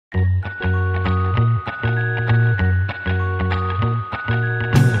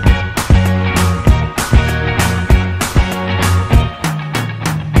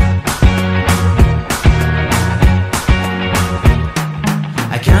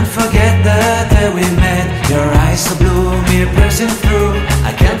forget the day we met. Your eyes so blue, me pressing through.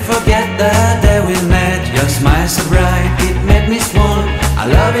 I can't forget the day we met. Your smile so bright, it made me swoon. Our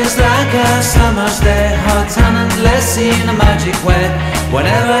love is like a summer's day, hot and endless in a magic way.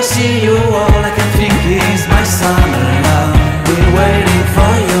 Whenever I see you, all I can think is my summer love. Been waiting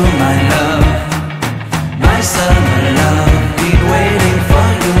for you, my love. My summer love. Been waiting for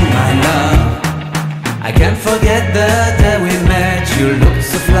you, my love. I can't forget the day we met. You looked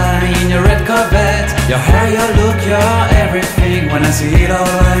so fly in your red Corvette. Your hair, your look, your everything. When I see it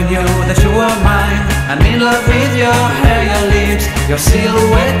all, I knew that you were mine. I'm in love with your hair, your lips, your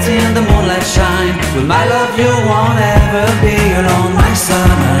silhouette in the moonlight shine. With my love you won't ever be alone. My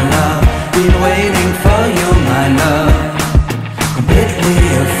summer love, been waiting for you, my love. Completely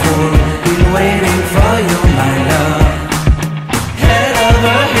a fool, been waiting for you, my love. Head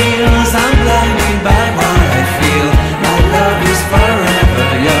over heels, I'm blinded by what I feel. My love is forever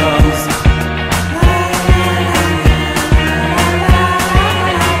yours.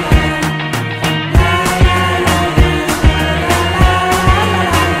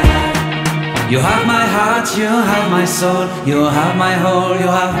 You have my heart, you have my soul. You have my whole, you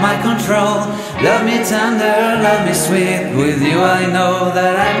have my control. Love me tender, love me sweet. With you I know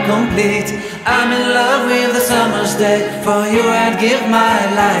that I'm complete. I'm in love with the summer's day. For you I'd give my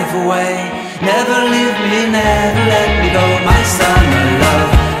life away. Never leave me, never let me go. My summer love,